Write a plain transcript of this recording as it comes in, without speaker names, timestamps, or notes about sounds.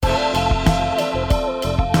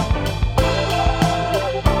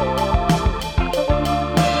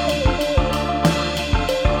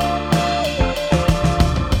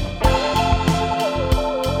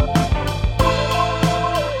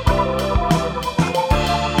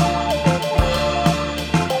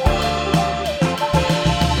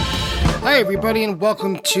everybody, and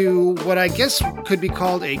welcome to what I guess could be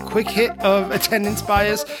called a quick hit of attendance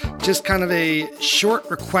bias. Just kind of a short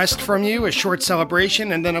request from you, a short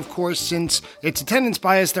celebration, and then, of course, since it's attendance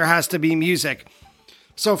bias, there has to be music.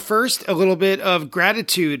 So first, a little bit of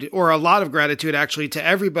gratitude, or a lot of gratitude, actually, to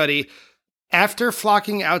everybody. After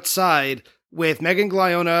flocking outside with Megan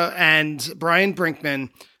Gliona and Brian Brinkman,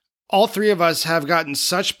 all three of us have gotten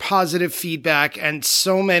such positive feedback and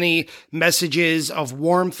so many messages of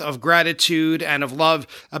warmth, of gratitude, and of love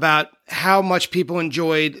about how much people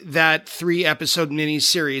enjoyed that 3-episode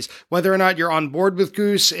mini-series. Whether or not you're on board with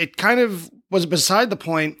Goose, it kind of was beside the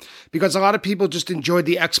point because a lot of people just enjoyed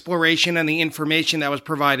the exploration and the information that was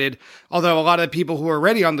provided, although a lot of the people who are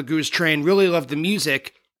already on the Goose train really loved the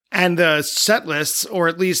music and the set lists, or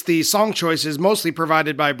at least the song choices, mostly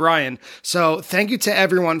provided by Brian. So thank you to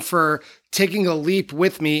everyone for taking a leap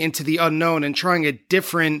with me into the unknown and trying a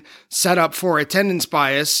different setup for attendance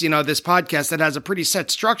bias. You know, this podcast that has a pretty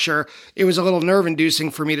set structure, it was a little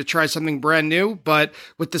nerve-inducing for me to try something brand new, but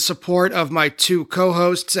with the support of my two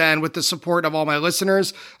co-hosts and with the support of all my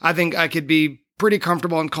listeners, I think I could be pretty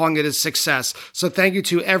comfortable in calling it a success. So thank you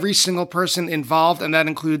to every single person involved, and that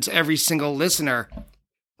includes every single listener.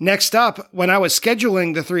 Next up, when I was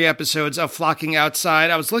scheduling the 3 episodes of Flocking Outside,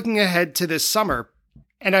 I was looking ahead to this summer,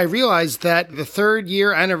 and I realized that the 3rd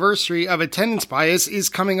year anniversary of attendance bias is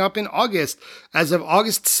coming up in August. As of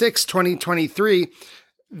August 6, 2023,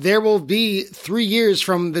 there will be 3 years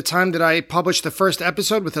from the time that I published the first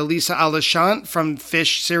episode with Elisa Alashant from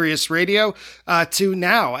Fish Sirius Radio to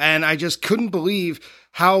now, and I just couldn't believe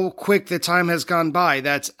how quick the time has gone by.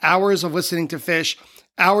 That's hours of listening to Fish,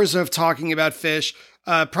 hours of talking about Fish,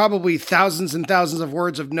 probably thousands and thousands of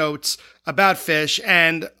words of notes about Fish,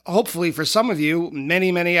 and hopefully for some of you,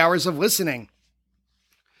 many, many hours of listening.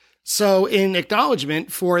 So in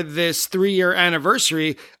acknowledgement for this 3-year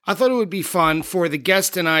anniversary, I thought it would be fun for the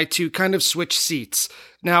guest and I to kind of switch seats.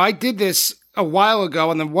 Now, I did this a while ago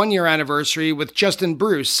on the 1-year anniversary with Justin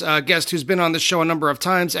Bruce, a guest who's been on the show a number of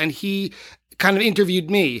times, and he kind of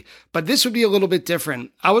interviewed me, but this would be a little bit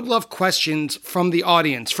different. I would love questions from the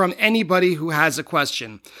audience, from anybody who has a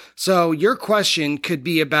question. So your question could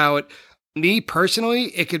be about me personally.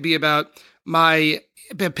 It could be about my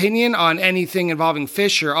opinion on anything involving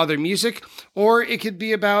Fish or other music, or it could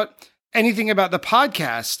be about anything about the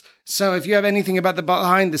podcast. So if you have anything about the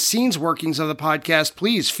behind the scenes workings of the podcast,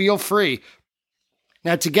 please feel free.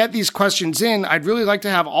 Now, to get these questions in, I'd really like to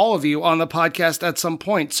have all of you on the podcast at some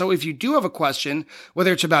point. So if you do have a question,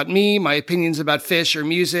 whether it's about me, my opinions about Fish or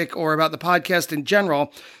music, or about the podcast in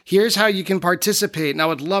general, here's how you can participate, and I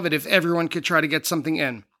would love it if everyone could try to get something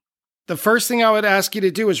in. The first thing I would ask you to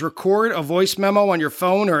do is record a voice memo on your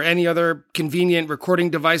phone or any other convenient recording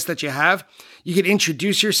device that you have. You could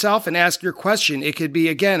introduce yourself and ask your question. It could be,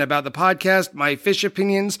 again, about the podcast, my Fish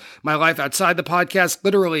opinions, my life outside the podcast.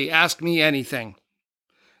 Literally, ask me anything.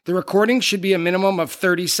 The recording should be a minimum of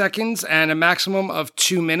 30 seconds and a maximum of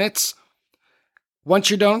 2 minutes. Once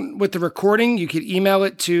you're done with the recording, you can email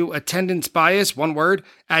it to attendancebias, one word,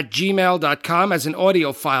 @gmail.com as an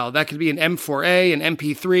audio file. That could be an M4A, an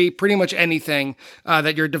MP3, pretty much anything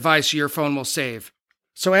that your device or your phone will save.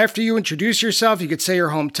 So after you introduce yourself, you could say your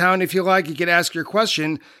hometown if you like. You could ask your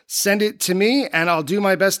question, send it to me, and I'll do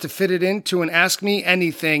my best to fit it into an Ask Me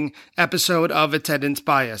Anything episode of Attendance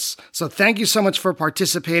Bias. So thank you so much for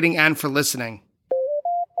participating and for listening.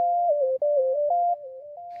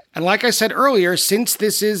 And like I said earlier, since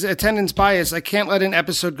this is Attendance Bias, I can't let an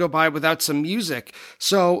episode go by without some music.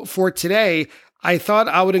 So for today, I thought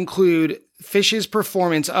I would include Fish's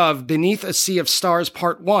performance of Beneath a Sea of Stars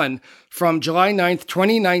Part 1 from July 9th,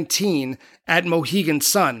 2019 at Mohegan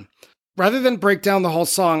Sun. Rather than break down the whole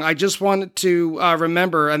song, I just wanted to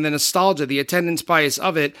remember, and the nostalgia, the attendance bias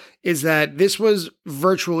of it, is that this was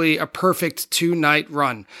virtually a perfect 2-night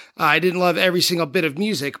run. I didn't love every single bit of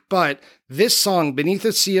music, but this song, Beneath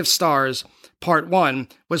a Sea of Stars, Part 1,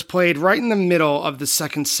 was played right in the middle of the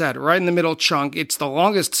second set, right in the middle chunk. It's the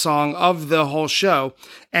longest song of the whole show,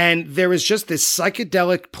 and there was just this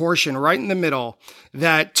psychedelic portion right in the middle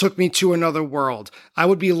that took me to another world. I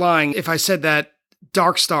would be lying if I said that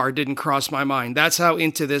Dark Star didn't cross my mind. That's how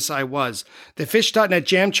into this I was. The Fish.net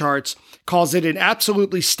Jam Charts calls it an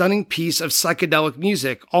absolutely stunning piece of psychedelic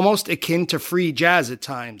music, almost akin to free jazz at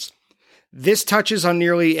times. This touches on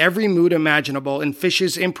nearly every mood imaginable in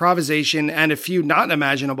Fish's improvisation and a few not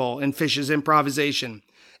imaginable in Fish's improvisation.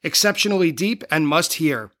 Exceptionally deep and must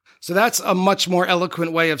hear. So that's a much more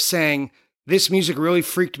eloquent way of saying this music really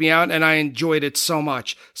freaked me out and I enjoyed it so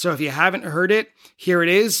much. So if you haven't heard it, here it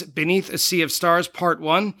is, Beneath a Sea of Stars Part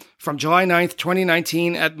 1 from July 9th,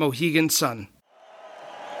 2019 at Mohegan Sun.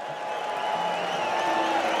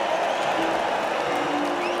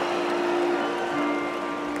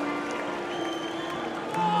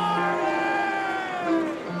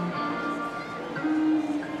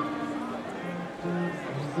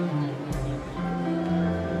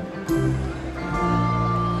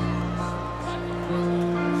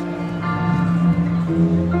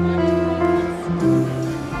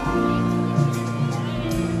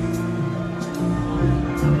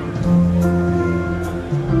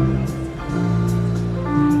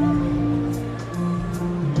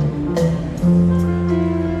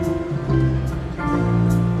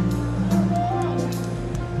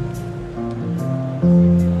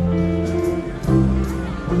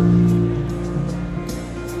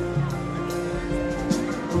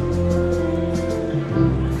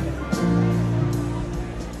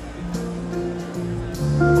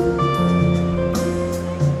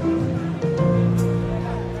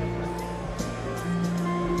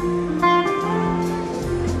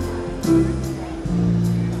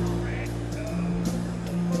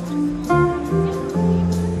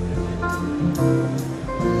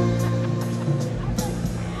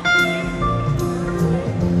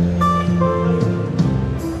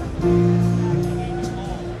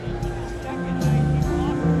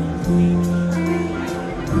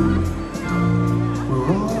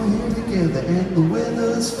 And the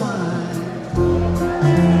weather's fine,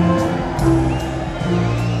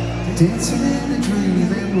 dancing in a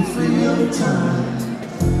dream and we're free of time.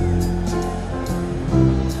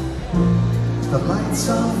 The lights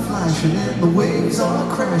are flashing and the waves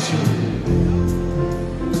are crashing,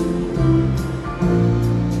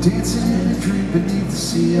 dancing in a dream beneath the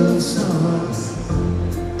sea of stars.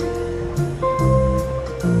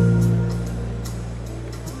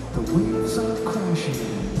 The waves are crashing,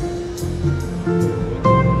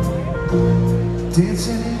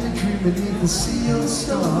 dancing in a dream beneath the sea of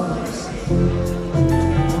stars.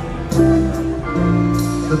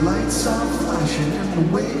 The lights are flashing and the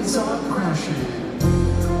waves are crashing,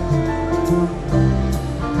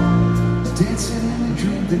 dancing in a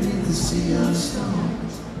dream beneath the sea of stars.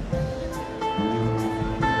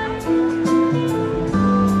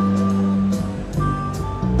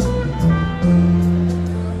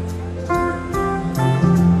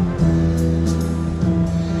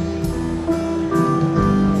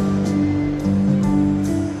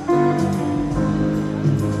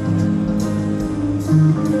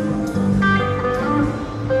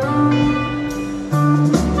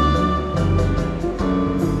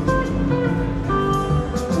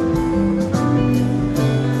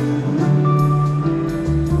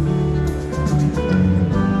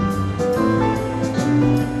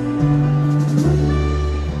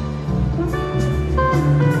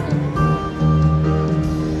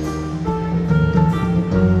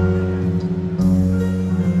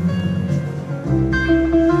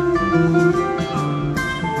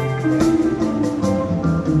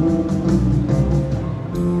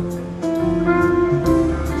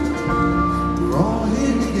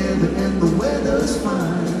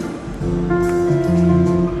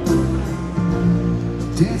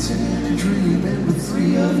 Dancing in a dream and we're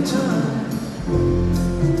free of time.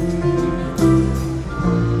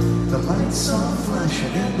 The lights are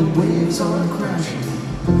flashing and the waves are crashing,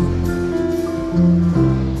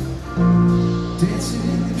 dancing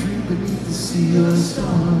in a dream beneath the sea of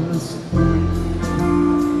stars.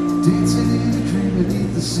 Dancing in a dream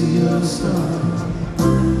beneath the sea of stars.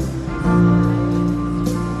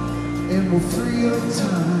 And we're free of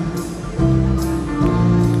time.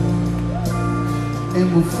 And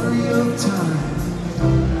we're free of time.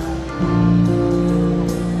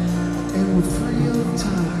 And we're free of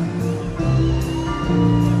time.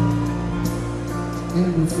 And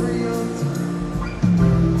we're free of time.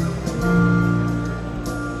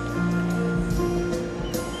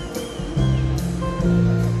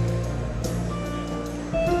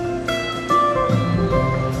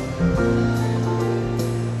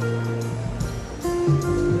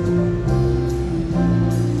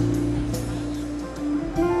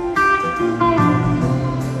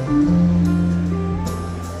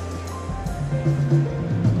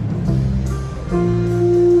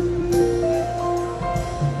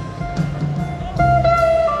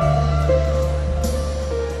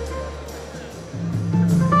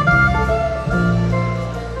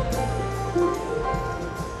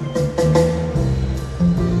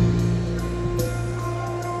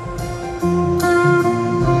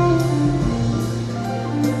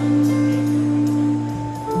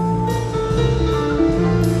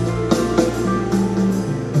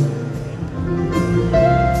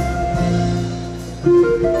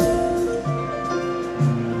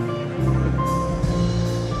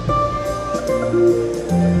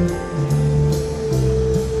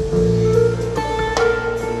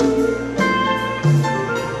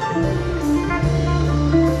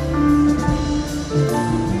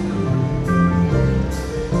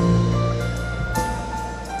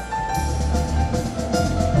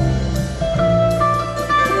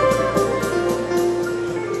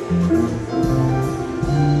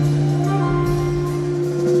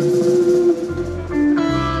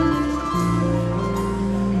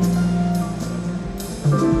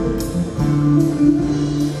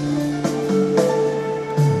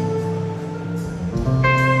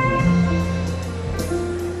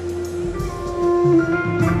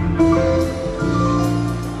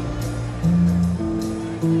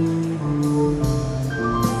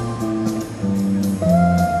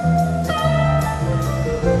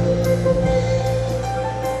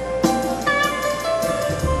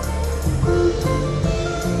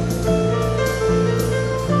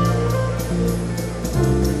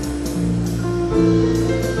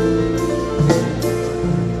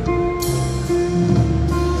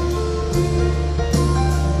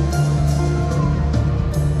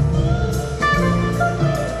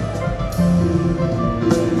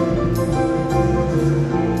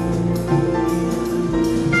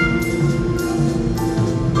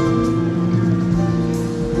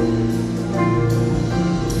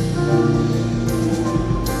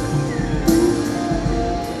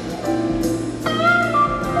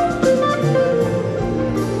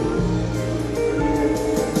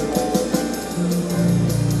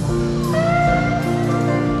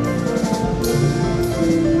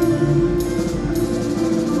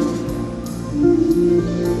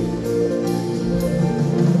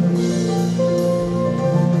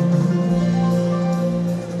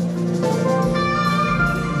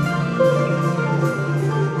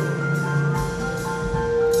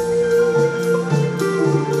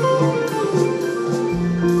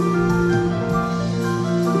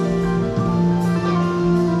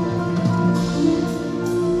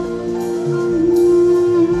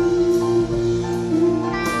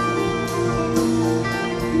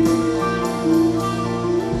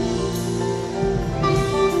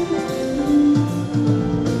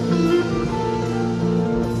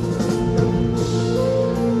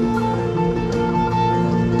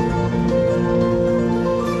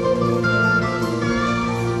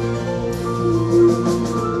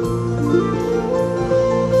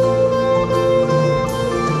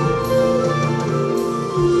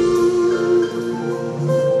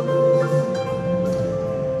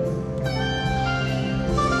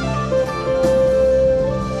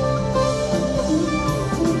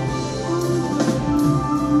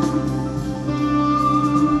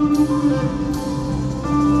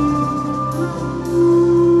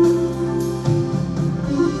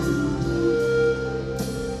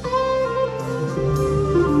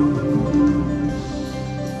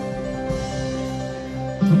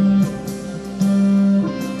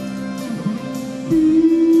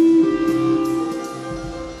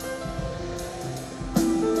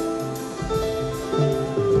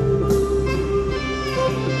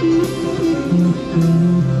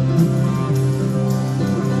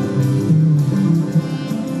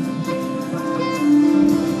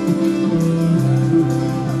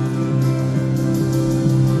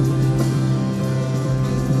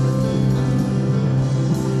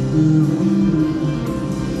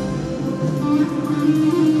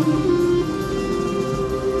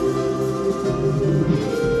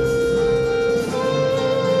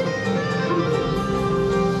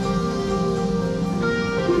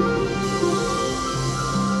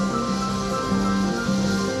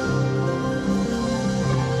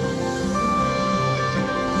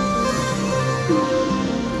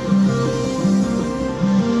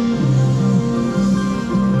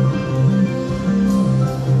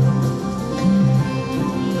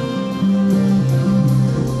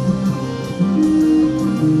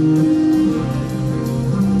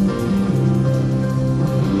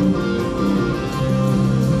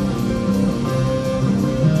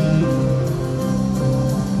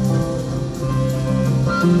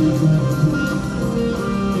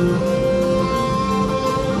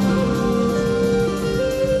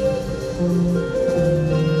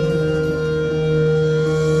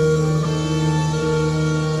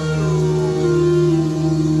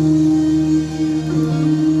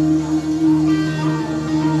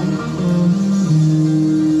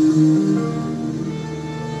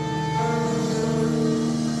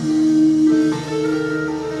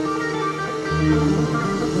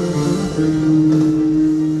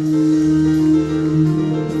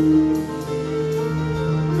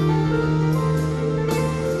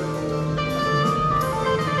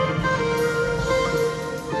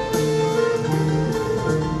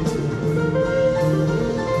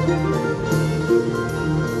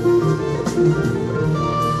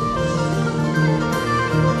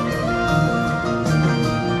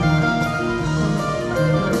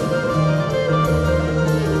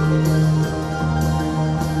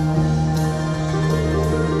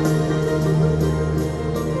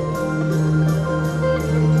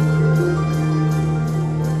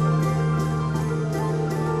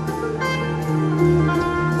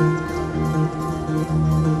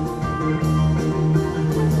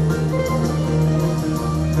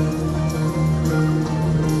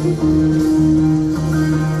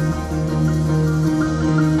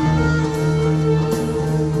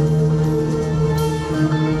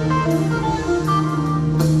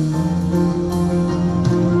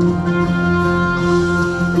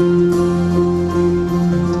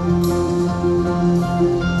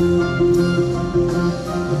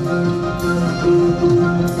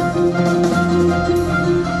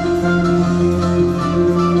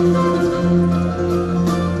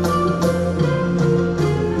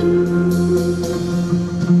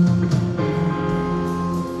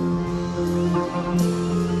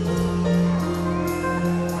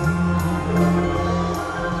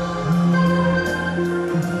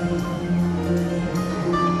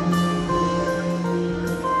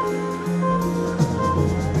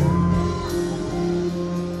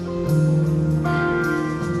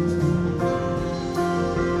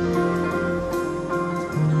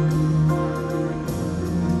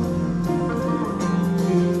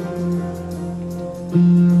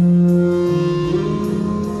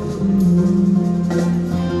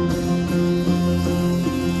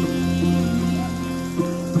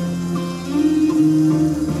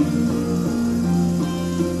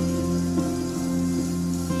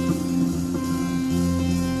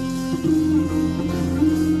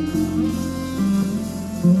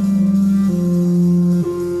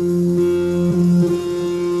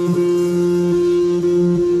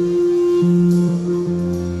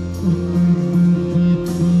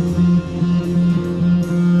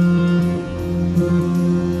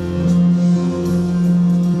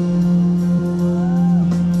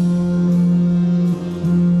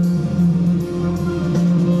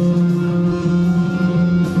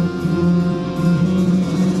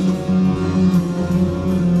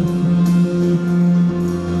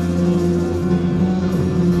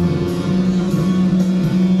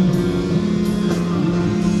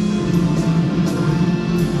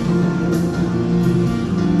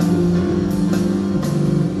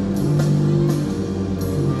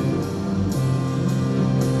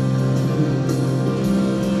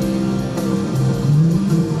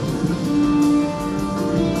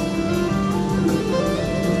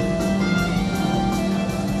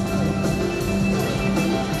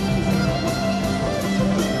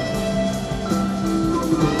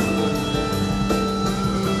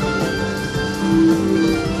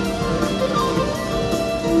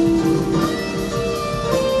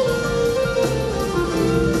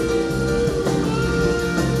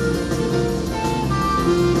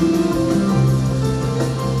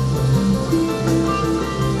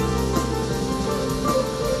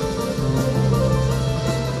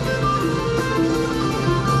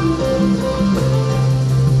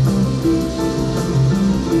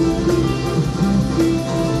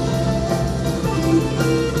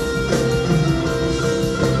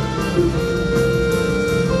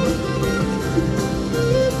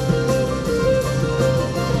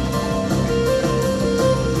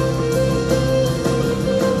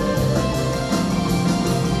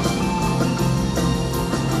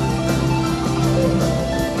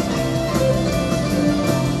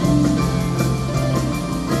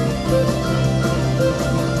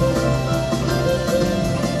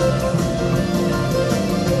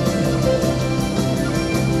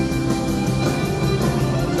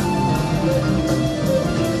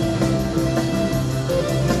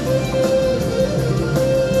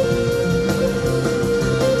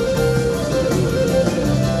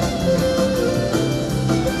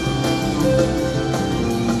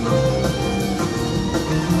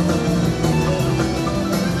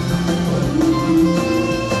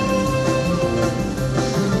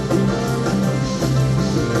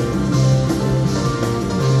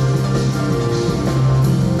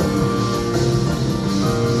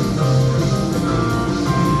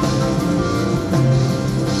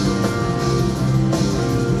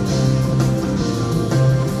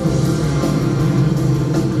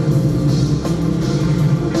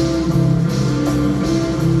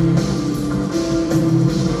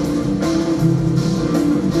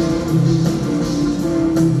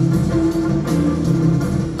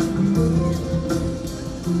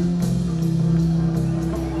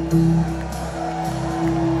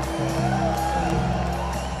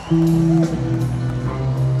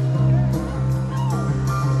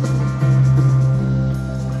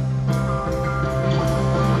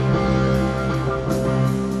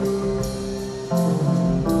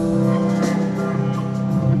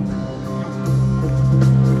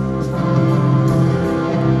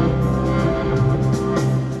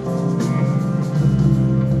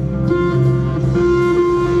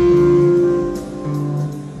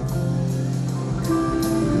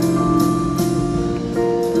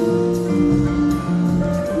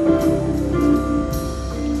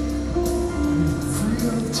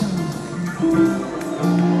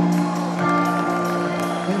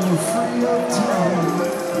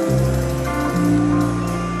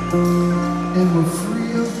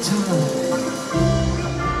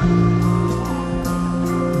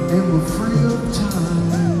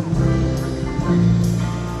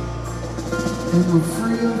 when we're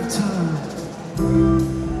free of time.